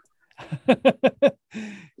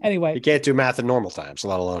 Anyway, you can't do math in normal times,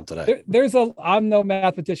 let alone today. I'm no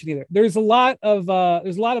mathematician either. There's a lot of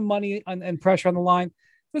money and pressure on the line.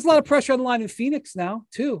 There's a lot of pressure on the line in Phoenix now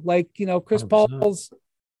too. Like, Chris 100%.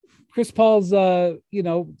 Paul's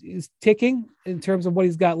is ticking in terms of what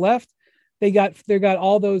he's got left. They got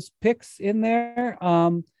all those picks in there.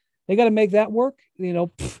 They got to make that work.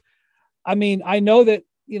 I mean, I know that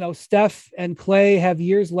Steph and Clay have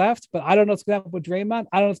years left, but I don't know what's going to happen with Draymond.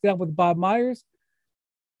 I don't know what's going to happen with Bob Myers.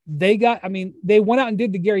 They went out and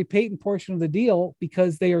did the Gary Payton portion of the deal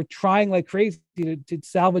because they are trying like crazy to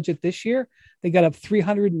salvage it this year. They got a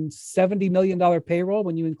 $370 million payroll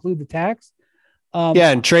when you include the tax.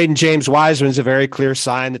 And trading James Wiseman is a very clear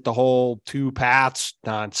sign that the whole two paths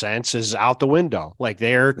nonsense is out the window. Like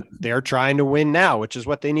they're trying to win now, which is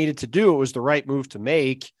what they needed to do. It was the right move to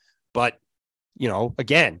make, but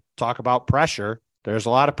again, talk about pressure. There's a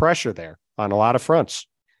lot of pressure there on a lot of fronts.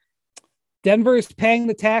 Denver is paying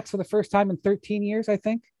the tax for the first time in 13 years, I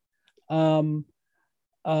think.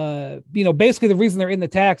 Basically the reason they're in the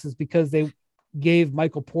tax is because they gave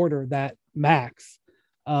Michael Porter that max.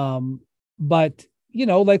 But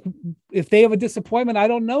if they have a disappointment, I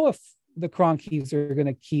don't know if the Cronkies are going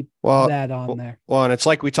to keep that on there. Well, and it's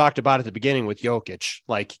like we talked about at the beginning with Jokic,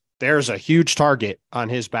 like there's a huge target on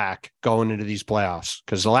his back going into these playoffs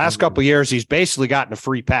because the last couple of years, he's basically gotten a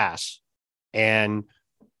free pass and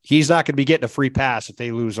he's not going to be getting a free pass if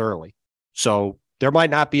they lose early. So there might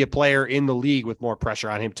not be a player in the league with more pressure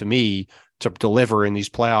on him to me to deliver in these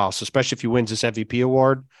playoffs, especially if he wins this MVP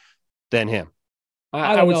award than him.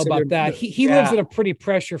 I don't know about that. He lives in a pretty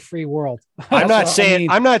pressure-free world. I'm not saying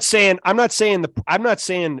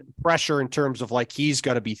pressure in terms of like he's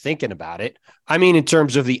going to be thinking about it. I mean, in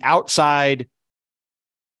terms of the outside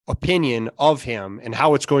opinion of him and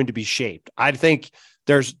how it's going to be shaped. I think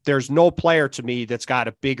there's no player to me that's got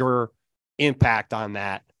a bigger impact on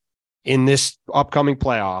that in this upcoming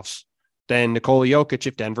playoffs than Nikola Jokic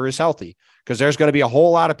if Denver is healthy, because there's going to be a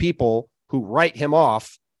whole lot of people who write him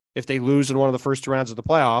off if they lose in one of the first 2 rounds of the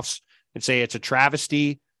playoffs and say it's a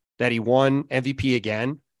travesty that he won MVP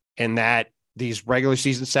again and that these regular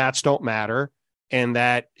season stats don't matter and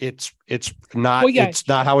that it's not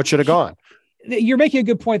how it should have gone. You're making a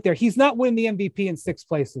good point there. He's not winning the MVP in 6th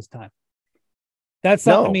place this time. That's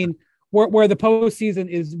not, I mean, where the postseason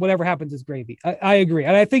is whatever happens is gravy. I agree.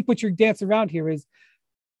 And I think what you're dancing around here is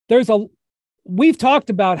we've talked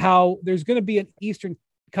about how there's going to be an Eastern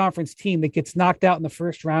Conference team that gets knocked out in the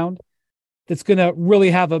first round that's going to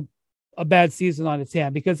really have a bad season on its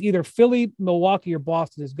hand because either Philly, Milwaukee, or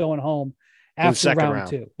Boston is going home after round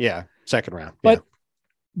 2. Yeah, second round. But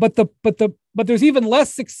there's even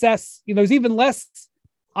less success. There's even less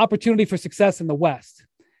opportunity for success in the West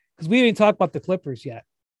because we didn't talk about the Clippers yet.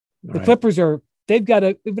 The Right. Clippers they've got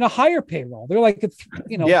even a higher payroll. They're like,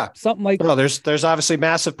 something like. Well, there's obviously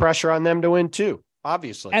massive pressure on them to win too,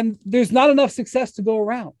 obviously. And there's not enough success to go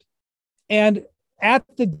around. And at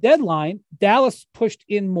the deadline, Dallas pushed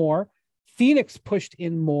in more. Phoenix pushed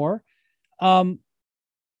in more.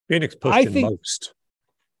 Phoenix pushed in most.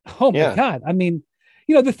 Oh my God. I mean,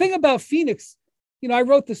 the thing about Phoenix, I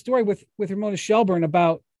wrote the story with Ramona Shelburne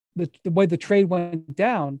about the way the trade went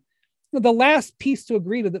down. The last piece to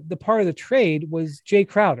agree to the part of the trade was Jay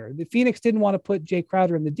Crowder. The Phoenix didn't want to put Jay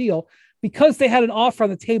Crowder in the deal because they had an offer on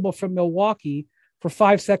the table from Milwaukee for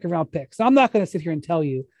 5 second-round picks. Now, I'm not going to sit here and tell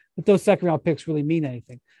you that those second-round picks really mean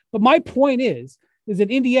anything. But my point is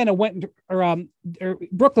that Indiana or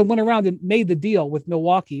Brooklyn went around and made the deal with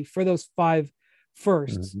Milwaukee for those 5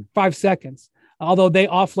 firsts, 5 seconds. Although they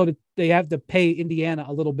have to pay Indiana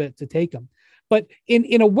a little bit to take them. But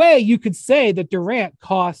in a way, you could say that Durant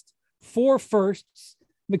cost 4 firsts,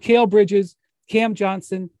 Mikal Bridges, Cam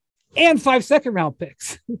Johnson, and 5 second-round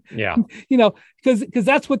picks. Yeah. Because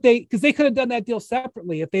they could have done that deal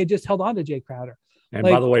separately if they had just held on to Jay Crowder. And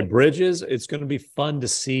by the way, Bridges, it's going to be fun to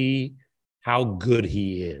see how good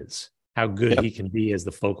he is, how good he can be as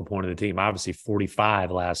the focal point of the team. Obviously, 45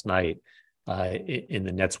 last night in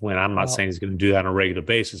the Nets win. I'm not saying he's going to do that on a regular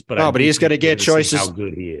basis, but he's going to get choices. How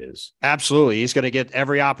good he is. Absolutely. He's going to get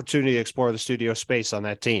every opportunity to explore the studio space on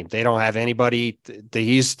that team. They don't have anybody.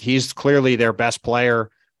 He's clearly their best player.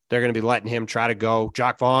 They're going to be letting him try to go.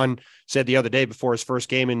 Jacque Vaughn said the other day before his first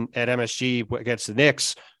game at MSG against the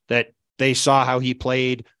Knicks that they saw how he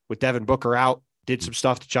played with Devin Booker out, did some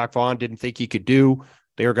stuff that Jacque Vaughn didn't think he could do.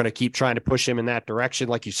 They were going to keep trying to push him in that direction.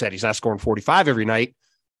 Like you said, he's not scoring 45 every night,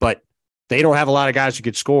 but they don't have a lot of guys who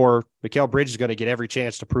could score. Mikal Bridges is going to get every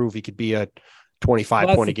chance to prove he could be a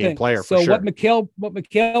 25-point-a-game player. So for sure. what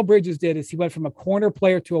Mikal Bridges did is he went from a corner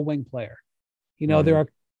player to a wing player. There are a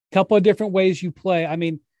couple of different ways you play. I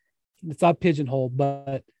mean, it's not pigeonholed,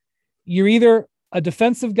 but you're either a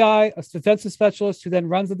defensive guy, a defensive specialist who then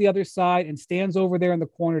runs to the other side and stands over there in the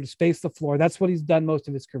corner to space the floor. That's what he's done most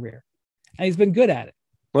of his career. And he's been good at it.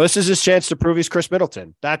 Well, this is his chance to prove he's Chris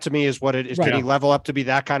Middleton. That to me is what it is. Right. Can he level up to be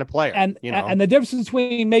that kind of player? And the difference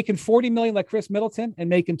between making $40 million like Chris Middleton and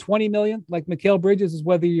making $20 million like Mikal Bridges is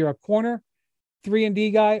whether you're a corner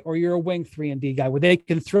 3-and-D guy or you're a wing 3-and-D guy, where they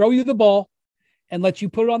can throw you the ball and let you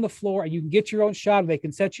put it on the floor and you can get your own shot. Or they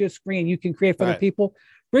can set you a screen. You can create for other people.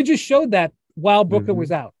 Bridges showed that while Brooklyn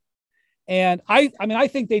was out. And I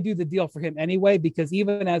think they do the deal for him anyway, because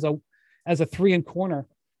even as a 3-and-corner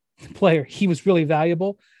player, he was really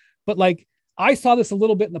valuable. But like, I saw this a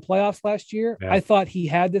little bit in the playoffs last year. Yeah. I thought he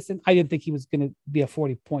had this, and I didn't think he was going to be a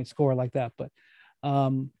 40-point scorer like that. But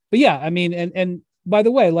yeah, I mean, and by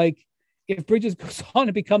the way, like, if Bridges goes on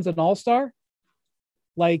and becomes an all-star,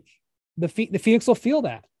 like the Phoenix will feel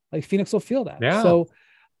that. Yeah. So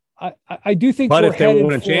I do think. But if they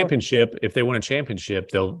win a championship,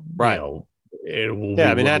 they'll it will.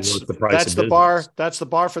 Yeah, I mean that's the bar. That's the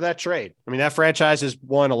bar for that trade. I mean, that franchise has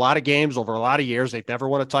won a lot of games over a lot of years. They've never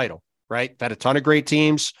won a title, right? They've had a ton of great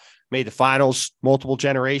teams, made the finals multiple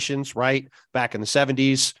generations, right? Back in the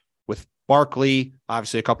 70s with Barkley,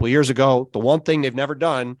 obviously a couple of years ago. The one thing they've never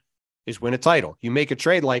done is win a title. You make a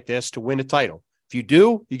trade like this to win a title. If you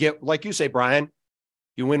do, you get, like you say, Brian,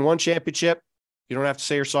 you win one championship. You don't have to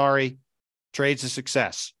say you're sorry. Trade's a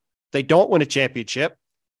success. If they don't win a championship,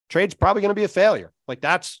 trade's probably going to be a failure. Like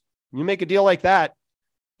you make a deal like that,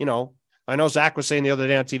 I know Zach was saying the other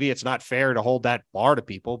day on TV, it's not fair to hold that bar to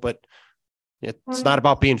people, but it's not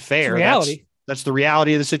about being fair. Reality. That's the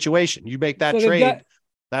reality of the situation. You make that trade,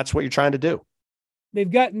 that's what you're trying to do.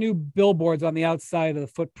 They've got new billboards on the outside of the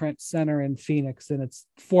Footprint Center in Phoenix, and it's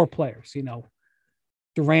 4 players,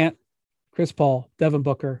 Durant, Chris Paul, Devin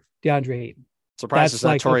Booker, DeAndre Ayton. Surprised it's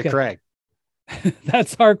not Torrey Craig.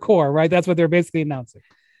 That's our core, right? That's what they're basically announcing.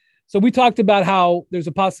 So we talked about how there's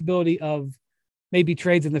a possibility of maybe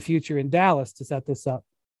trades in the future in Dallas to set this up.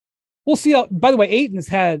 We'll see. By the way, Ayton's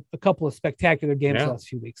had a couple of spectacular games the last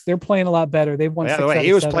few weeks. They're playing a lot better. They've won. By the way,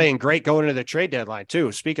 he was playing great going into the trade deadline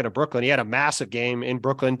too. Speaking of Brooklyn, he had a massive game in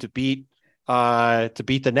Brooklyn to beat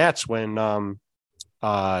the Nets when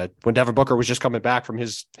Devin Booker was just coming back from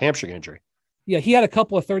his hamstring injury. Yeah, he had a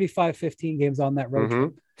couple of 35-15 games on that road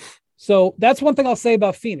trip. So that's one thing I'll say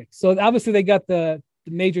about Phoenix. So obviously they got the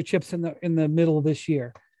major chips in the middle of this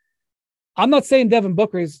year. I'm not saying Devin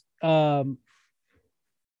Booker is going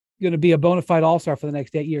to be a bona fide all-star for the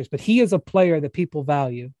next 8 years, but he is a player that people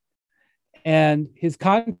value. And his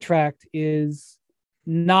contract is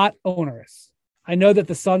not onerous. I know that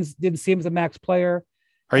the Suns didn't see him as a max player.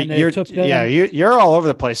 You're all over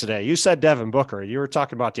the place today. You said Devin Booker. You were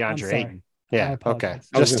talking about DeAndre Ayton. Yeah. Okay.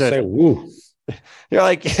 Just to say, woo. You're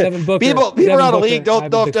like, people around the league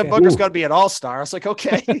don't know if Devin Booker's going to be an all-star. I was like,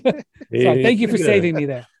 okay. Sorry, thank you for saving me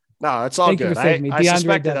there. No, it's all good. I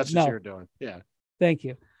suspected that's what you were doing. Yeah. Thank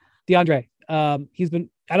you. DeAndre, I don't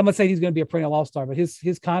want to say he's going to be a perennial all-star, but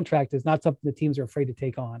his contract is not something the teams are afraid to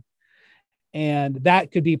take on. And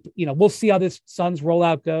that could be, we'll see how this Suns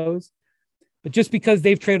rollout goes. But just because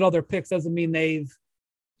they've traded all their picks doesn't mean they've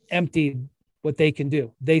emptied what they can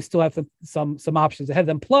do. They still have some options ahead of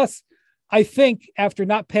them. Plus, I think after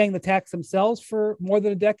not paying the tax themselves for more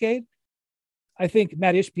than a decade, I think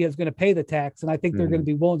Matt Ishbia is going to pay the tax, and I think they're going to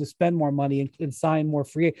be willing to spend more money and sign more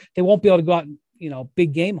free. They won't be able to go out and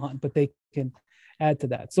big game hunt, but they can add to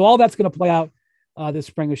that. So all that's going to play out this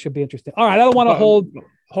spring. It should be interesting. All right, I don't want to hold.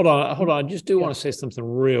 Hold on. Just want to say something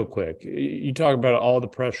real quick. You talk about all the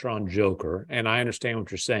pressure on Joker, and I understand what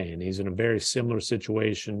you're saying. He's in a very similar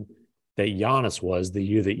situation that Giannis was the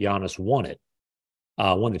year that Giannis won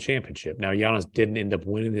the championship. Now, Giannis didn't end up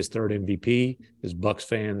winning his third MVP. As Bucks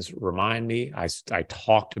fans remind me, I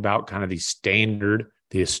talked about kind of the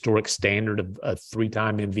historic standard of a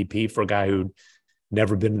three-time MVP for a guy who'd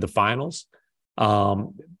never been to the finals.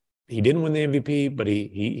 He didn't win the MVP, but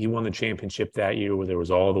he won the championship that year where there was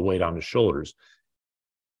all the weight on his shoulders.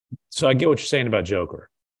 So I get what you're saying about Joker.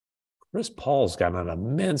 Chris Paul's got an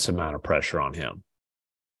immense amount of pressure on him.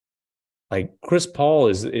 Like Chris Paul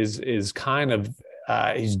is kind of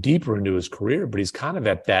he's deeper into his career, but he's kind of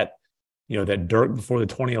at that that Dirk before the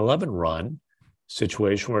 2011 run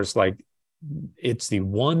situation where it's like it's the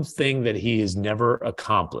one thing that he has never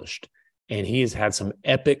accomplished, and he has had some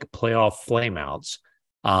epic playoff flameouts.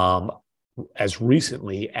 As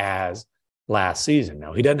recently as last season.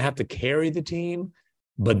 Now, he doesn't have to carry the team,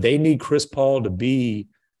 but they need Chris Paul to be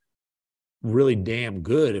really damn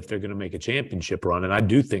good if they're going to make a championship run. And I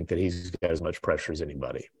do think that he's got as much pressure as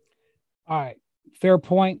anybody. All right. Fair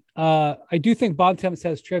point. I do think Bontemps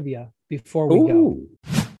has trivia before we go.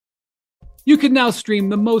 You can now stream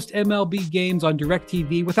the most MLB games on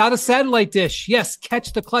DirecTV without a satellite dish. Yes,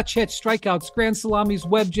 catch the clutch hits, strikeouts, grand salamis,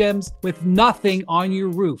 web gems with nothing on your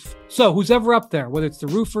roof. So who's ever up there, whether it's the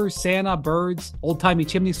roofers, Santa, birds, old-timey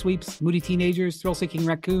chimney sweeps, moody teenagers, thrill-seeking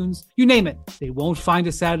raccoons, you name it, they won't find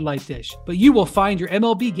a satellite dish. But you will find your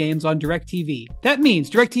MLB games on DirecTV. That means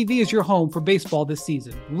DirecTV is your home for baseball this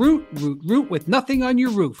season. Root with nothing on your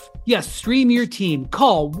roof. Yes, stream your team.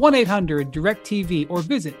 Call 1-800-DirecTV or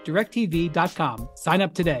visit DirecTV.com. Sign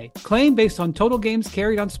up today. Claim based on total games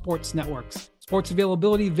carried on sports networks. Sports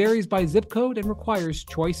availability varies by zip code and requires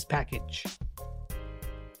choice package.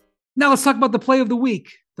 Now let's talk about the play of the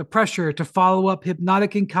week. The pressure to follow up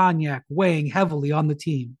Hypnotic and Cognac weighing heavily on the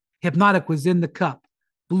team. Hypnotic was in the cup,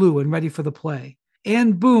 blue and ready for the play.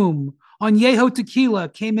 And boom, Añejo Tequila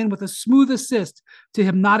came in with a smooth assist to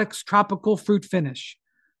Hypnotic's tropical fruit finish.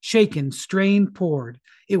 Shaken, strained, poured.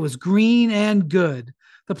 It was green and good.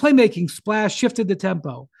 The playmaking splash shifted the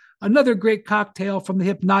tempo. Another great cocktail from the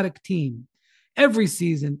Hypnotic team. Every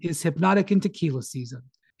season is Hypnotic and Tequila season.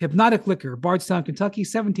 Hypnotic Liquor, Bardstown, Kentucky,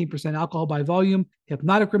 17% alcohol by volume.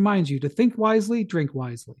 Hypnotic reminds you to think wisely, drink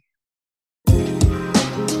wisely. Now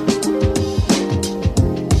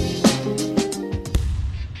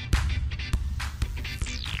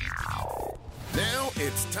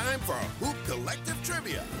it's time for Hoop Collective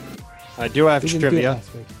Trivia. I do have trivia.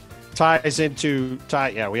 Ties into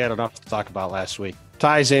yeah, we had enough to talk about last week.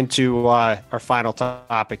 Ties into our final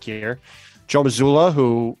topic here. Joe Mazzulla,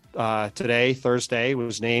 who today, Thursday,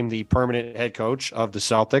 was named the permanent head coach of the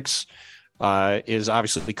Celtics, is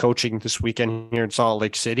obviously coaching this weekend here in Salt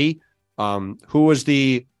Lake City. Who was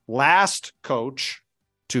the last coach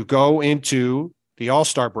to go into the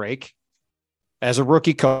All-Star break as a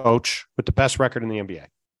rookie coach with the best record in the NBA?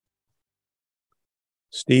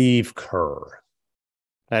 Steve Kerr.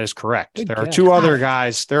 That is correct. Good guess. Other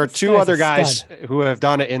guys. There are two other guys who have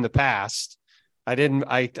done it in the past. I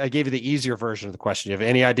gave you the easier version of the question. Do you have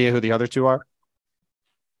any idea who the other two are?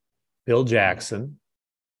 Bill Jackson.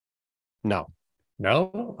 No.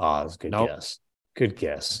 No? Oh, that's a good guess. Good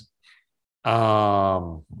guess.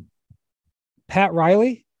 Pat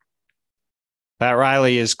Riley? Pat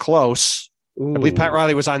Riley is close. Ooh. I believe Pat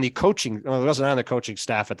Riley was on the coaching. Well, he wasn't on the coaching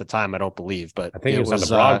staff at the time, I don't believe. But I think he was on the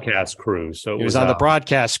broadcast crew. So he was on the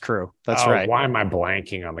broadcast crew. That's right. Why am I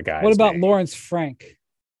blanking on the guy? What about Lawrence Frank?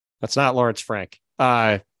 That's not Lawrence Frank.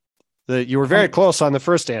 You were very close on the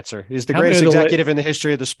first answer. He's the greatest executive in the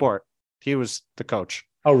history of the sport. He was the coach.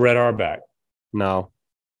 Oh, Red Auerbach. No.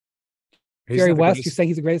 Jerry West. You say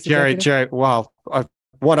he's the greatest executive? Jerry. Well,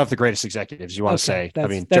 one of the greatest executives. You want to say? I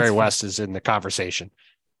mean, Jerry West is in the conversation.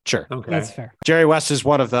 Sure. Okay. That's fair. Jerry West is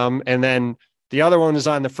one of them. And then the other one is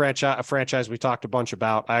on the franchise we talked a bunch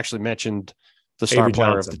about. I actually mentioned the star Avery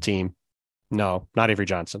player Johnson. of the team. No, not Avery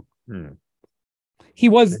Johnson.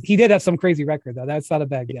 He did have some crazy record though. That's not a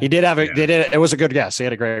bad guess. He did have it was a good guess. He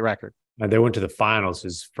had a great record. And they went to the finals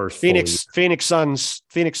his first Phoenix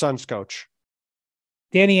Suns coach.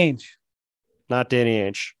 Danny Ainge. Not Danny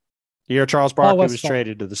Ainge. The year Charles Barkley was Westphal.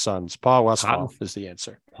 traded to the Suns. Paul Westphal is the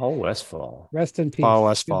answer. Paul Westphal. Rest in peace. Paul Good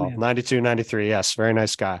Westphal, man. 92, 93. Yes, very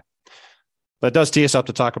nice guy. That does tee us up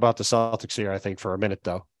to talk about the Celtics here, I think, for a minute,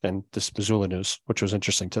 though, and this Missoula news, which was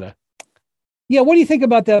interesting today. Yeah, what do you think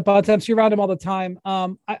about that, Bontemps? You're around him all the time.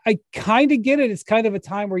 I kind of get it. It's kind of a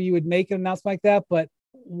time where you would make an announcement like that, but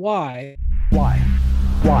why? Why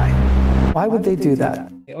would they do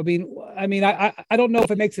that? I mean, I don't know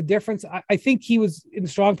if it makes a difference. I think he was in a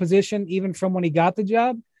strong position even from when he got the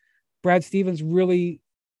job. Brad Stevens really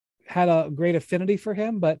had a great affinity for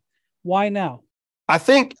him, but why now? I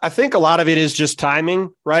think a lot of it is just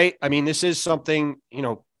timing, right? I mean, this is something,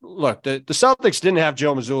 look, the Celtics didn't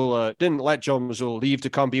let Joe Mazzulla leave to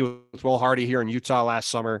come be with Will Hardy here in Utah last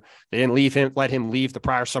summer. They didn't let him leave the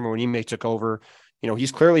prior summer when Ime took over.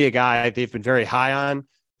 He's clearly a guy they've been very high on.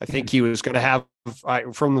 I think he was going to have,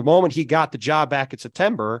 from the moment he got the job back in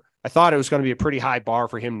September, I thought it was going to be a pretty high bar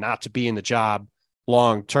for him not to be in the job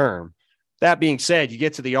long term. That being said, you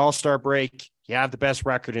get to the All-Star break, you have the best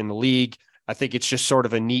record in the league. I think it's just sort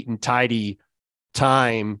of a neat and tidy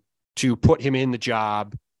time to put him in the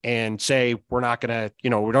job and say, we're not going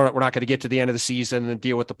to get to the end of the season and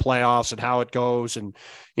deal with the playoffs and how it goes. And,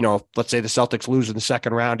 let's say the Celtics lose in the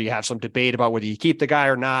second round. You have some debate about whether you keep the guy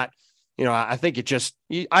or not. I think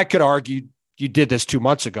I could argue you did this 2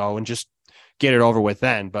 months ago and just get it over with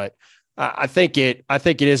then. But I think it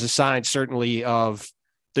is a sign certainly of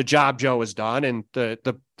the job Joe has done and the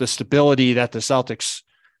stability that the Celtics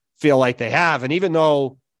feel like they have. And even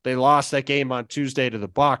though they lost that game on Tuesday to the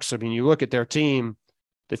Bucks, I mean, you look at their team,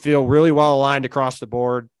 they feel really well aligned across the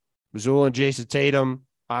board. Mazzulla and Jason Tatum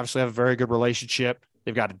obviously have a very good relationship.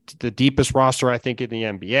 They've got the deepest roster, I think, in the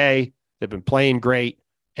NBA. They've been playing great.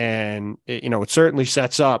 And, it certainly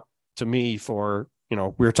sets up to me for, we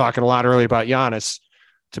were talking a lot earlier about Giannis.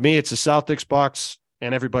 To me, it's the Celtics, Bucks,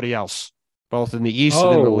 and everybody else, both in the East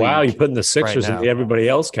and in the league. Wow. You're putting the Sixers right in the everybody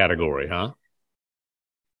else category, huh?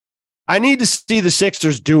 I need to see the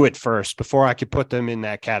Sixers do it first before I could put them in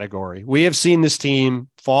that category. We have seen this team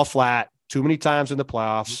fall flat too many times in the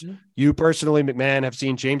playoffs. Mm-hmm. You personally, McMahon, have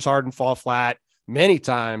seen James Harden fall flat many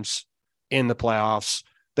times in the playoffs.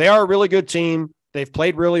 They are a really good team. They've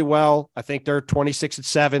played really well. I think they're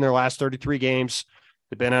 26-7 their last 33 games.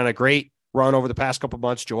 They've been on a great run over the past couple of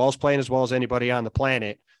months. Joel's playing as well as anybody on the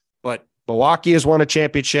planet. But Milwaukee has won a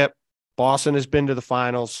championship. Boston has been to the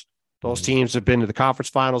finals. Those teams have been to the conference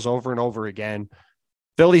finals over and over again.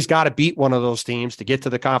 Philly's got to beat one of those teams to get to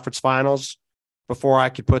the conference finals before I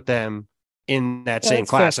could put them in that same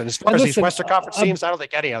class. And as far as these Western Conference teams, I don't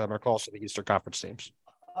think any of them are close to the Eastern Conference teams.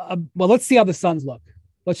 Well, let's see how the Suns look.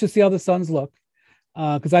 Let's just see how the Suns look.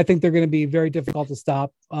 Because I think they're going to be very difficult to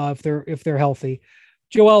stop if they're healthy.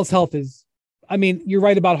 Joel's health is, I mean, you're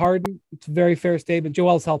right about Harden. It's a very fair statement.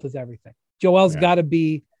 Joel's health is everything. Joel's got to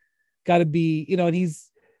be, and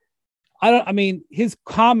his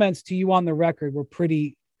comments to you on the record were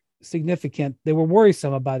pretty significant. They were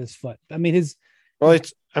worrisome about his foot. I mean, he's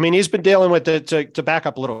been dealing with it to back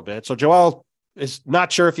up a little bit. So Joel is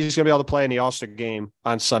not sure if he's going to be able to play in the All-Star game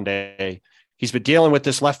on Sunday. He's been dealing with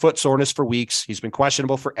this left foot soreness for weeks. He's been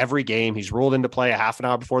questionable for every game. He's ruled in to play a half an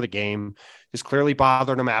hour before the game. It's clearly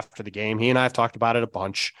bothering him after the game. He and I have talked about it a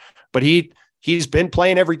bunch, but he's been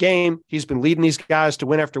playing every game. He's been leading these guys to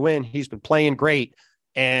win after win. He's been playing great.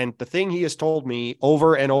 And the thing he has told me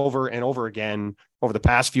over and over and over again over the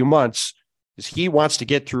past few months is he wants to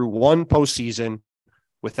get through one postseason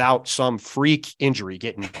without some freak injury,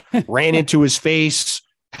 getting ran into his face,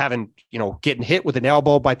 getting hit with an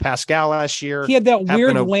elbow by Pascal last year. He had that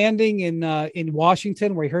weird landing in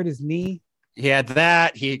Washington where he hurt his knee. He had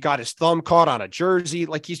that. He got his thumb caught on a jersey.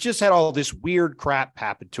 Like, he's just had all this weird crap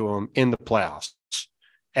happen to him in the playoffs.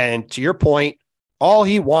 And to your point, all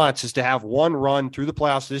he wants is to have one run through the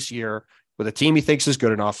playoffs this year with a team he thinks is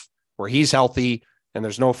good enough, where he's healthy and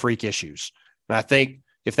there's no freak issues. And I think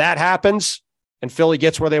if that happens and Philly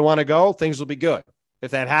gets where they want to go, things will be good.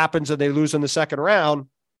 If that happens and they lose in the second round,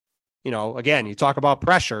 again, you talk about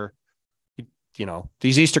pressure,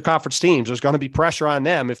 these Eastern Conference teams, there's going to be pressure on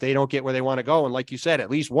them if they don't get where they want to go. And like you said, at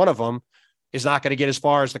least one of them is not going to get as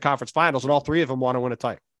far as the conference finals, and all three of them want to win a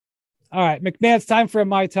title. All right, McMahon, it's time for a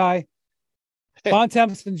Mai Tai.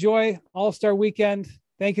 Bontemps, enjoy All-Star Weekend.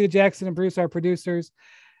 Thank you to Jackson and Bruce, our producers.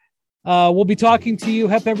 We'll be talking to you.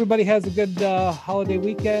 Hope everybody has a good holiday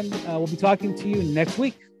weekend. We'll be talking to you next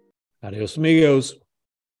week. Adios, amigos.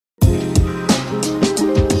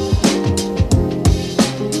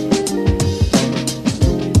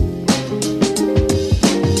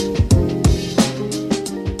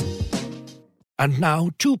 And now,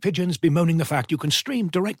 two pigeons bemoaning the fact you can stream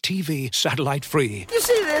DirecTV satellite-free. You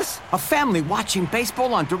see this? A family watching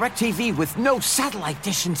baseball on DirecTV with no satellite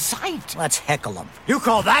dish in sight. Let's heckle them. You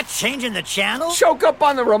call that changing the channel? Choke up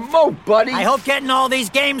on the remote, buddy. I hope getting all these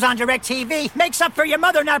games on DirecTV makes up for your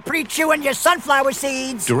mother not pre-chewing your sunflower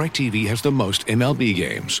seeds. DirecTV has the most MLB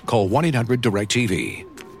games. Call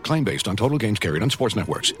 1-800-DirecTV. Claim based on total games carried on sports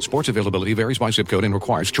networks. Sports availability varies by zip code and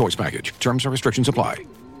requires choice package. Terms and restrictions apply.